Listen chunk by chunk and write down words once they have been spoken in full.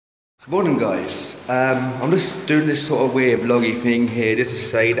Morning guys, I'm just doing this sort of weird vloggy thing here just to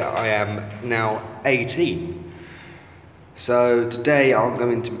say that I am now 18. So today I'm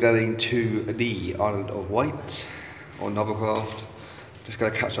going to be going to the Island of Wight on Hovercraft. Just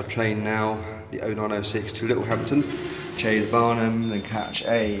going to catch our train now, the 0906 to Littlehampton, change Barnum, then catch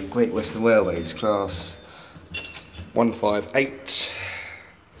a Great Western Railways class 158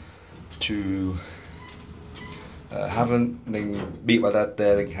 to Haven't, and then meet my dad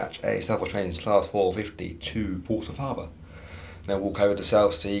there and catch a Southwest Trains class 450 to Portsmouth Harbour. Then walk over to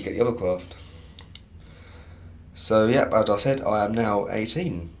Southsea, get the other craft. So yeah, as I said, I am now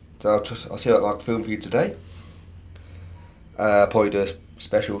 18. So I'll see what I can film for you today. Probably do a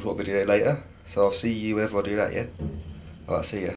special sort of video later. So I'll see you whenever I do that, yeah? Alright, see ya.